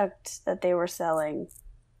addictive product that they were selling.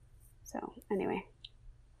 So, anyway.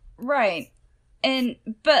 Right.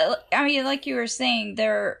 But, I mean, like you were saying,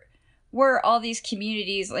 there were all these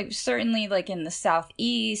communities, certainly, in the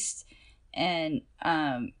Southeast, and,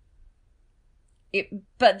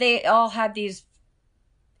 but they all had these,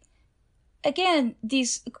 again,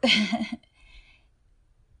 these...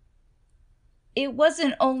 It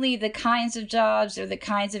wasn't only the kinds of jobs or the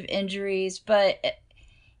kinds of injuries, but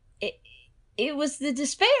it was the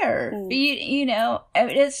despair.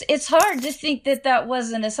 It's hard to think that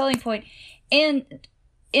wasn't a selling point. And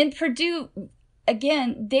in Purdue,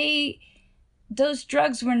 again, those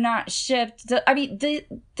drugs were not shipped.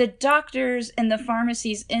 The doctors and the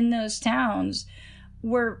pharmacies in those towns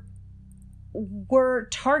were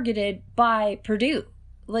targeted by Purdue.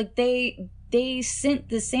 They sent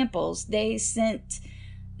the samples. They sent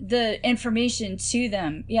the information to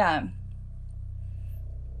them. Yeah.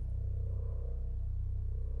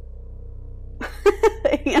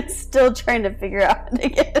 still trying to figure out how to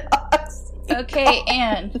get Oxycontin. Okay,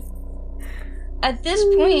 and at this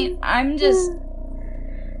point, I'm just...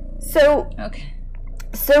 Okay.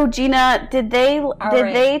 So, Gina, did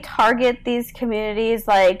they target these communities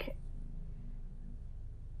like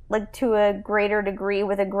to a greater degree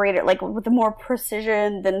with more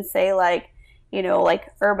precision than, say, like, you know, like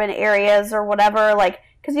urban areas or whatever? Like,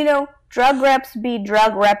 because, you know, drug reps be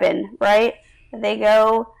drug repping, right? They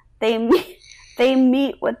go, they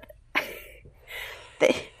meet with,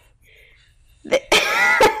 they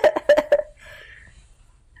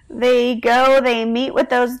meet with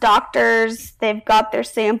those doctors, they've got their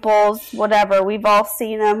samples, whatever, we've all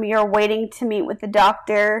seen them, you're waiting to meet with the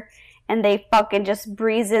doctor, and they fucking just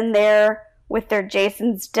breeze in there with their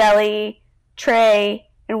Jason's Deli tray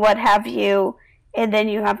and what have you, and then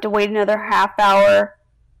you have to wait another half hour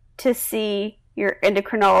to see your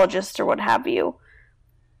endocrinologist or what have you.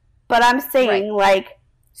 But I'm saying, like,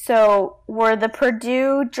 so were the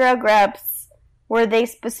Purdue drug reps, were they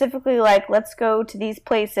specifically like, let's go to these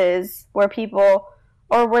places where people,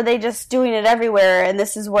 or were they just doing it everywhere, and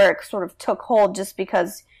this is where it sort of took hold just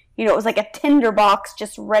because, you know, it was like a tinderbox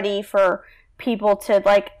just ready for people to,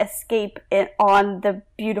 like, escape it on the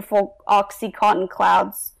beautiful Oxycontin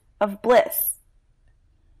clouds of bliss?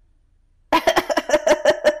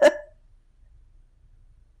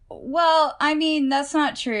 Well, I mean, that's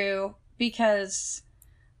not true, because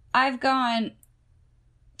I've gone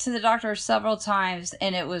to the doctor several times,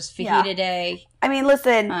 and it was fajita day. I mean,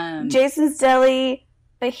 listen, Jason's Deli,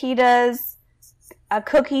 fajitas, a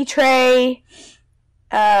cookie tray,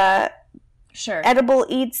 sure, edible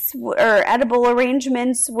eats or edible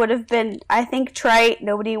arrangements would have been, I think, trite.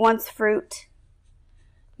 Nobody wants fruit.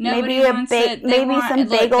 Maybe some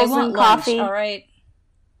bagels and coffee. All right,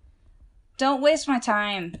 don't waste my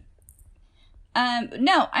time.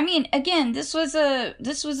 No, I mean, again, this was a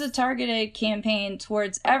targeted campaign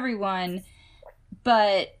towards everyone,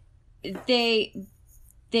 but they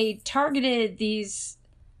targeted these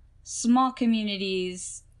small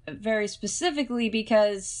communities very specifically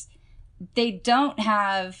because they don't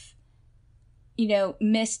have, you know,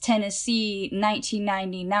 Miss Tennessee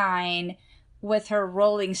 1999 with her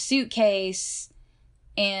rolling suitcase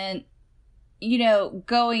and, you know,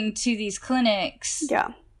 going to these clinics.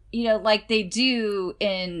 Yeah. You know, like they do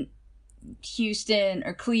in Houston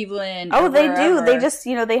or Cleveland. Oh, or they wherever. do. They just,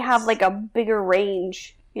 you know, they have like a bigger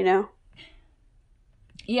range, you know?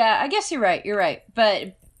 Yeah, I guess you're right.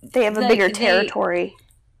 But they have a bigger territory.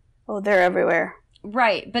 They're everywhere.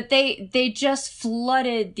 Right, but they just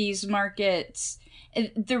flooded these markets.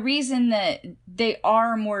 The reason that they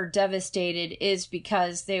are more devastated is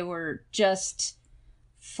because they were just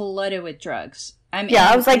flooded with drugs. I mean,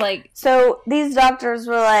 yeah, I was like, so these doctors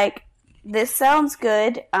were like, this sounds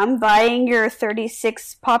good. I'm buying your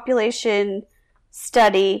 36 population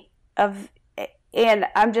study and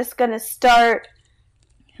I'm just going to start.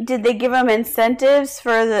 Did they give them incentives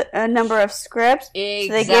for a number of scripts? Exactly.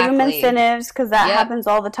 So they gave them incentives because that happens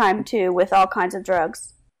all the time too with all kinds of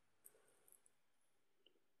drugs.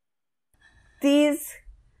 These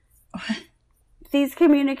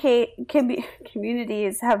communities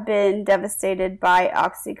have been devastated by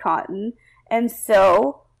OxyContin, and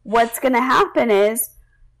so what's going to happen is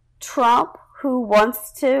Trump, who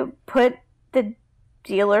wants to put the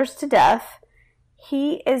dealers to death,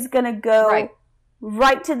 he is going to go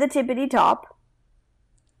right to the tippity top,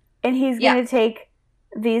 and he's going to take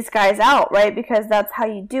these guys out, right? Because that's how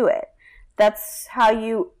you do it. That's how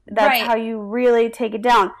you really take it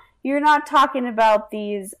down. You're not talking about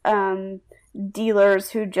these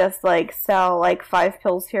dealers who just like sell like 5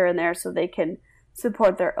 pills here and there so they can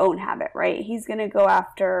support their own habit, right? He's gonna go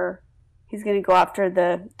after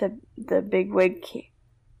the big wig,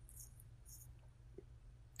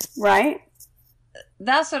 right?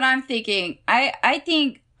 That's what I'm thinking. I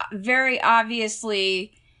think very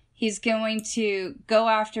obviously he's going to go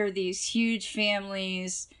after these huge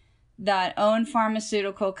families that own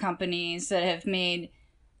pharmaceutical companies that have made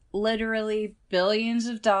literally billions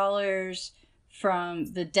of dollars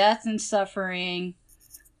from the death and suffering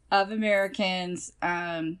of Americans.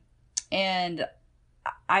 And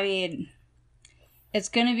I mean, it's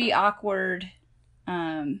going to be awkward.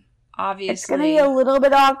 Obviously. It's going to be a little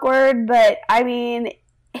bit awkward, but I mean,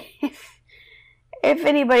 if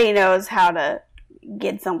anybody knows how to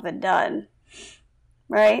get something done,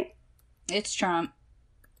 right? It's Trump.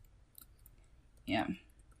 Yeah.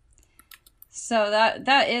 So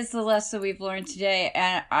that is the lesson we've learned today,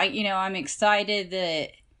 and I'm excited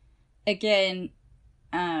that again,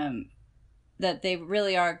 that they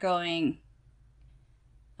really are going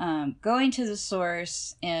going to the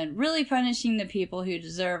source and really punishing the people who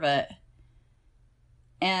deserve it,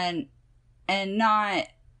 and not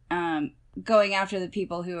going after the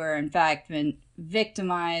people who are in fact been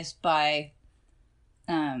victimized by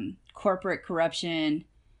corporate corruption.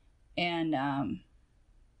 And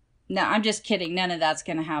no, I'm just kidding. None of that's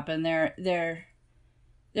going to happen. They're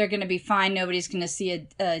going to be fine. Nobody's going to see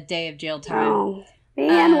a day of jail time. Oh,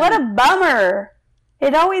 man, what a bummer.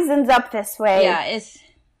 It always ends up this way.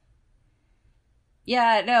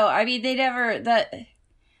 Yeah, no, I mean, they never,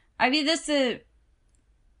 this is...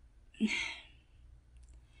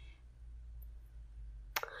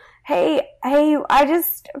 Hey, I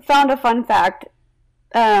just found a fun fact.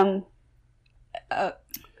 The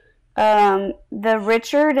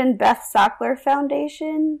Richard and Beth Sackler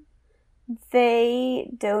Foundation, they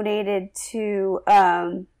donated to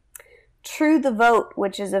True the Vote,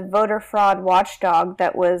 which is a voter fraud watchdog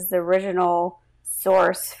that was the original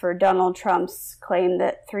source for Donald Trump's claim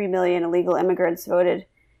that 3 million illegal immigrants voted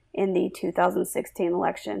in the 2016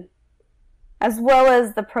 election, as well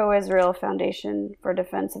as the Pro-Israel Foundation for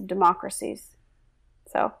Defense of Democracies.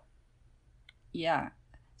 So. Yeah.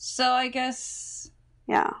 So I guess.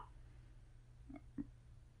 Yeah.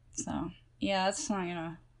 So, yeah, it's not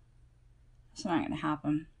gonna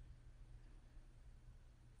happen.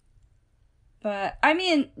 But, I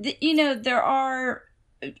mean, there are,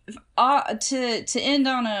 to end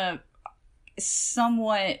on a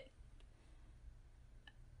somewhat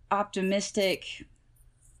optimistic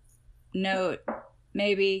note,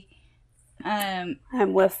 maybe. I'm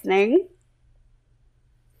listening.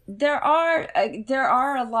 There are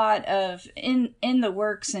a lot of, in the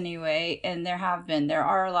works anyway, and there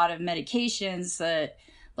are a lot of medications that,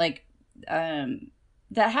 like,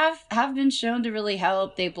 that have been shown to really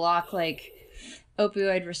help. They block, like,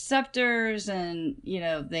 opioid receptors, and,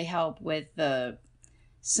 they help with the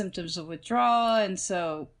symptoms of withdrawal, and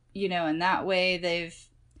so, in that way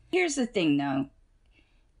here's the thing, though.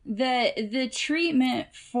 The treatment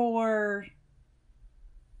for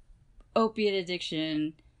opiate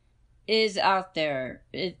addiction is out there.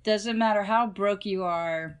 It doesn't matter how broke you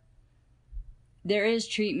are. There is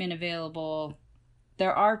treatment available.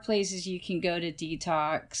 There are places you can go to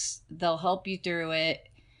detox. They'll help you through it.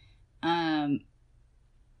 And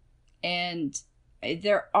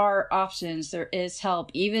there are options. There is help.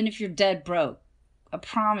 Even if you're dead broke, I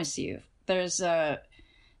promise you, there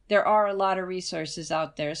are a lot of resources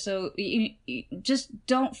out there. So you just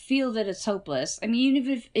don't feel that it's hopeless. I mean,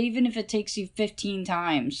 even if it takes you 15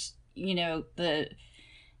 times, it's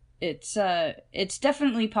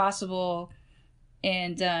definitely possible.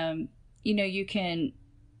 And, you can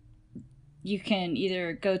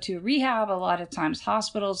either go to rehab. A lot of times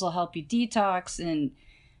hospitals will help you detox, and,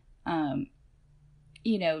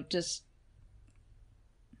 just.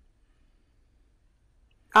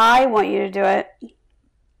 I want you to do it.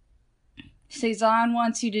 Cezanne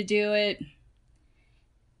wants you to do it.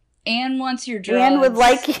 Anne wants your drugs. Anne would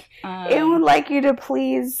like you to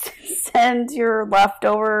please send your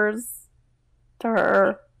leftovers to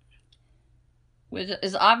her. Which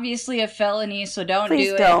is obviously a felony, so don't do it.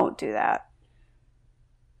 Please don't do that.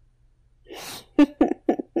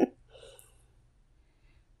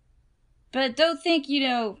 But don't think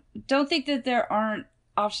that there aren't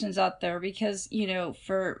options out there, because, even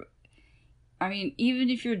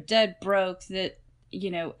if you're dead broke, that,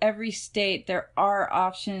 every state, there are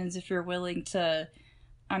options if you're willing to,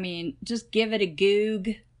 just give it a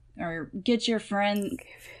goog, or get your friend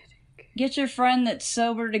that's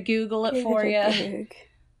sober to Google it for you.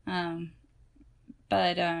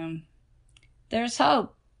 But there's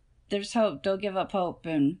hope. There's hope. Don't give up hope,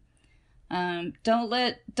 and don't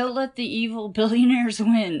let the evil billionaires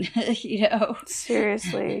win.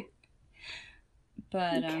 Seriously.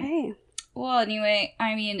 But okay. Well, anyway,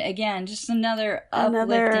 again, just another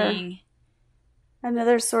uplifting,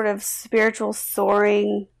 another sort of spiritual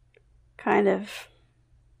soaring kind of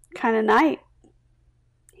night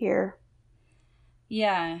here.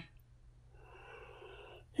 Yeah.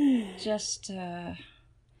 Just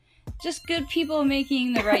good people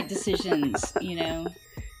making the right decisions,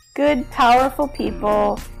 Good, powerful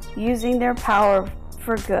people using their power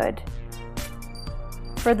for good.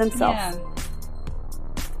 For themselves. Yeah.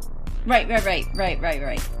 Right. But,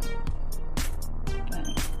 anyway.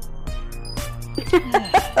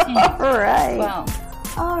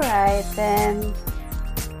 All right, then.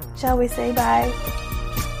 Shall we say bye?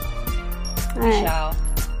 We shall.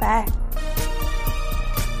 Bye.